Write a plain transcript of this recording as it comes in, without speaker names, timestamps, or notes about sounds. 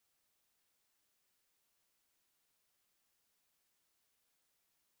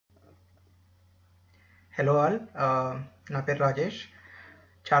Hello all నా పేరు రాజేష్.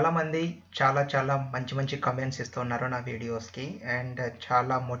 చాలామంది చాలా మంచి మంచి కామెంట్స్ ఇస్తున్నారు నా వీడియోస్కి అండ్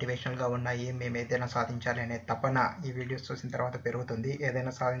చాలా మోటివేషనల్గా ఉన్నాయి. మేము ఏదైనా సాధించాలి అనే తపన ఈ వీడియోస్ చూసిన తర్వాత పెరుగుతుంది.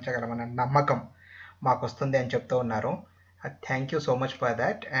 ఏదైనా సాధించగలమన్న నమ్మకం మాకు వస్తుంది అని చెప్తూ ఉన్నారు. Thank you so much for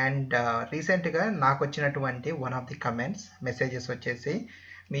that. And రీసెంట్గా నాకు వచ్చినటువంటి one of the comments messages వచ్చేసి,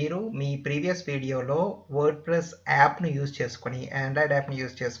 మీరు మీ ప్రీవియస్ వీడియోలో వర్డ్ప్రెస్ యాప్ను యూజ్ చేసుకొని, ఆండ్రాయిడ్ యాప్ని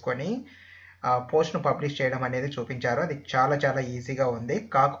యూజ్ చేసుకొని పోస్ట్ను పబ్లిష్ చేయడం అనేది చూపించారు. అది చాలా ఈజీగా ఉంది.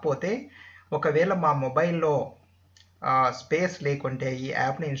 కాకపోతే ఒకవేళ మా మొబైల్లో స్పేస్ లేకుంటే, ఈ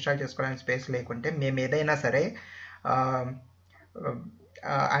యాప్ని ఇన్స్టాల్ చేసుకోవడానికి స్పేస్ లేకుంటే, మేము ఏదైనా సరే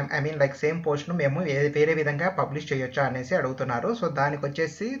ఐ మీన్ లైక్ సేమ్ పోస్ట్ను మేము వేరే విధంగా పబ్లిష్ చేయొచ్చా అనేసి అడుగుతున్నారు. సో దానికి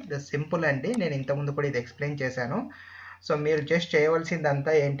వచ్చేసి సింపుల్ అండి. నేను ఇంతకుముందు కూడా ఇది ఎక్స్ప్లెయిన్ చేశాను. సో మీరు జస్ట్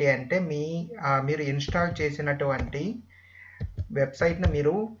చేయవలసిందంతా ఏంటి అంటే, మీరు ఇన్స్టాల్ చేసినటువంటి వెబ్సైట్ను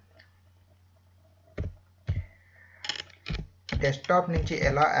మీరు డెస్క్టాప్ నుంచి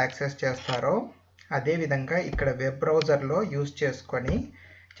ఎలా యాక్సెస్ చేస్తారో అదేవిధంగా ఇక్కడ వెబ్ బ్రౌజర్లో యూజ్ చేసుకొని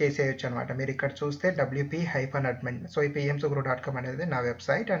చేసేయచ్చు అనమాట. మీరు ఇక్కడ చూస్తే wp-admin, సో ఈ pmsuguru.com అనేది నా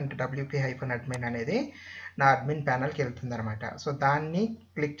వెబ్సైట్ అండ్ wp-admin అనేది నా అడ్మిన్ ప్యానల్కి వెళ్తుంది అనమాట. సో దాన్ని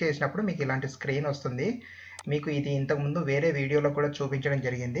క్లిక్ చేసినప్పుడు మీకు ఇలాంటి స్క్రీన్ వస్తుంది. మీకు ఇది ఇంతకుముందు వేరే వీడియోలో కూడా చూపించడం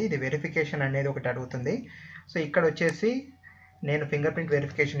జరిగింది. ఇది వెరిఫికేషన్ అనేది ఒకటి అడుగుతుంది. సో ఇక్కడ వచ్చేసి నేను ఫింగర్ ప్రింట్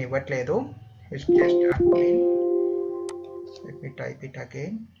వెరిఫికేషన్ ఇవ్వట్లేదు. It's just admin. Let me type it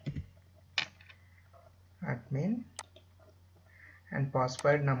again, admin, and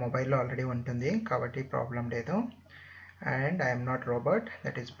password నా మొబైల్లో ఆల్రెడీ ఉంటుంది కాబట్టి ప్రాబ్లం లేదు. And I am not robot,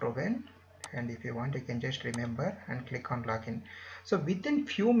 that is proven. And if you want, you can just remember and click on login. So within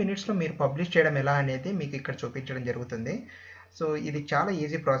few minutes లో మీరు publish చేయడం ఎలా అనేది మీకు ఇక్కడ చూపించడం జరుగుతుంది. సో ఇది చాలా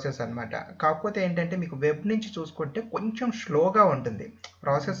ఈజీ ప్రాసెస్ అనమాట. కాకపోతే ఏంటంటే మీకు వెబ్ నుంచి చూసుకుంటే కొంచెం స్లోగా ఉంటుంది,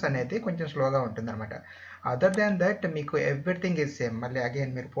 ప్రాసెస్ అనేది కొంచెం స్లోగా ఉంటుంది అనమాట. అదర్ దాన్ దట్ మీకు ఎవ్రీథింగ్ ఈజ్ సేమ్. మళ్ళీ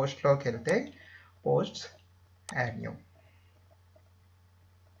అగైన్ మీరు పోస్ట్లోకి వెళ్తే posts add new,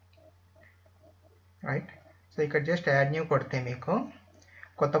 right. So ఇక్కడ జస్ట్ యాడ్ న్యూ కొడితే మీకు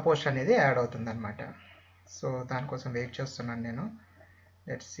కొత్త పోస్ట్ అనేది యాడ్ అవుతుంది అనమాట. సో దానికోసం వెయిట్ చేస్తున్నాను నేను.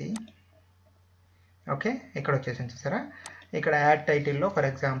 Let's see. ఓకే, ఇక్కడ వచ్చేసింది చూసారా. ఇక్కడ యాడ్ టైటిల్లో ఫర్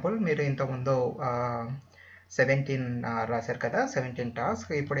ఎగ్జాంపుల్ మీరు ఇంతకుముందు 17 రాశారు కదా, 17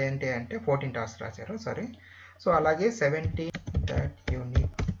 టాస్క్. ఇప్పుడు ఏంటి అంటే 14 టాస్క్ రాశారు, సారీ. సో అలాగే 17 that you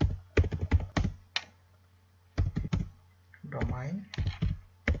need domain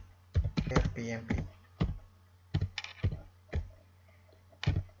PMP.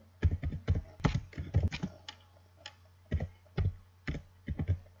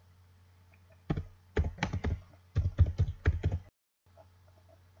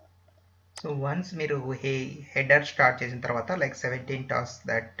 So once మీరు హెడర్ స్టార్ట్ చేసిన తర్వాత like 17 task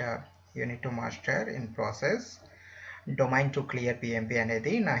that you need to master in process, domain to clear PMP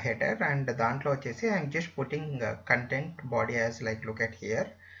అనేది నా హెడర్. అండ్ దాంట్లో వచ్చేసి I'm just putting content body as like look at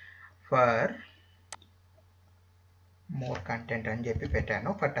here for more content అని చెప్పి పెట్టాను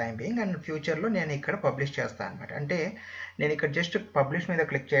ఫర్ టైం బీయింగ్. అండ్ ఫ్యూచర్లో నేను ఇక్కడ పబ్లిష్ చేస్తాను అనమాట. అంటే నేను ఇక్కడ జస్ట్ పబ్లిష్ మీద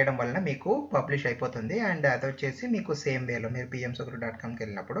క్లిక్ చేయడం వలన మీకు పబ్లిష్ అయిపోతుంది. అండ్ అది వచ్చేసి మీకు సేమ్ వేలో మీరు pmsuguru.comకి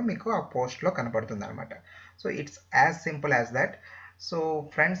వెళ్ళినప్పుడు మీకు ఆ పోస్ట్లో కనపడుతుంది అనమాట. So it's as simple as that. So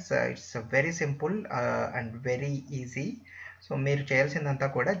friends, it's very simple and very easy. So మీరు చేయాల్సిందంతా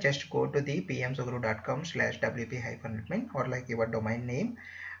కూడా just go to the pmsuguru.com/wp-admin or like your domain name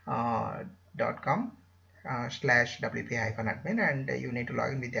 .com /wp-admin, and you need to log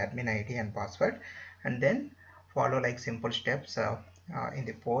in with the admin ID and password, and then follow like simple steps in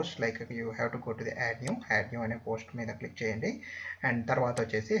the post. Like you have to go to the add new అనే post మీద click చేయండి. And తర్వాత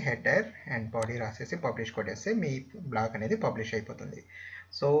వచ్చేసి header and body రాసేసి publish కొట్టేస్తే మీ blog అనేది publish అయిపోతుంది.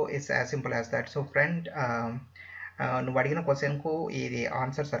 So it's as simple as that. So friend, నువ్వు అడిగిన క్వశ్చన్కు ఇది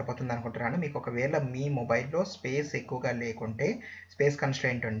ఆన్సర్ సరిపోతుంది అనుకుంటున్నాను. మీకు ఒకవేళ మీ మొబైల్లో స్పేస్ ఎక్కువగా లేకుంటే, స్పేస్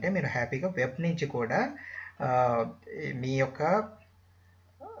కన్స్ట్రెయింట్ ఉంటే, మీరు హ్యాపీగా వెబ్ నుంచి కూడా మీ యొక్క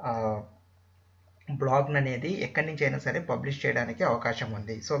బ్లాగ్ను అనేది ఎక్కడి నుంచి అయినా సరే పబ్లిష్ చేయడానికి అవకాశం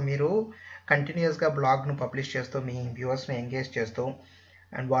ఉంది. సో మీరు కంటిన్యూస్గా బ్లాగ్ను పబ్లిష్ చేస్తూ మీ వ్యూవర్స్ని ఎంగేజ్ చేస్తూ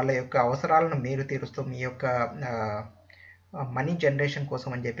అండ్ వాళ్ళ యొక్క అవసరాలను మీరు తీరుస్తూ మీ యొక్క మనీ జనరేషన్ కోసం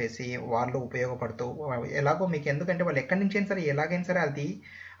అని చెప్పేసి వాళ్ళు ఉపయోగపడుతూ ఎలాగో మీకు, ఎందుకంటే వాళ్ళు ఎక్కడి నుంచి అయినా సరే ఎలాగైనా సరే అది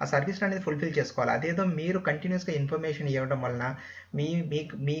ఆ సర్వీస్ అనేది ఫుల్ఫిల్ చేసుకోవాలి. అదేదో మీరు కంటిన్యూస్గా ఇన్ఫర్మేషన్ ఇవ్వడం వలన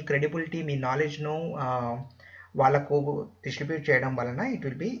మీ క్రెడిబిలిటీ, మీ నాలెడ్జ్ను వాళ్ళకు డిస్ట్రిబ్యూట్ చేయడం వలన ఇట్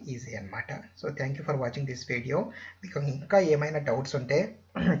విల్ బీ ఈజీ అనమాట. So thank you for watching this video. మీకు ఇంకా ఏమైనా డౌట్స్ ఉంటే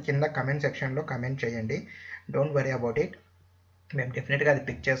కింద కమెంట్ సెక్షన్లో కమెంట్ చేయండి. డోంట్ వరీ అబౌట్ ఇట్, మేము డెఫినెట్గా అది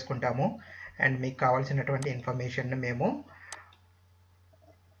పిక్ చేసుకుంటాము. అండ్ మీకు కావాల్సినటువంటి ఇన్ఫర్మేషన్ మేము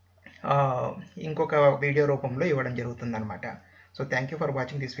ఇంకొక వీడియో రూపంలో ఇవ్వడం జరుగుతుందన్నమాట. So thank you for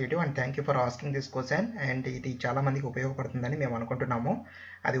watching this video and thank you for asking this question. And ఇది చాలామందికి ఉపయోగపడుతుందని మేము అనుకుంటున్నాము.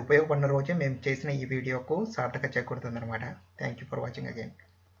 అది ఉపయోగపడిన రోజే మేము చేసిన ఈ వీడియోకు సార్థక చేకూరుతుందన్నమాట. Thank you for watching again.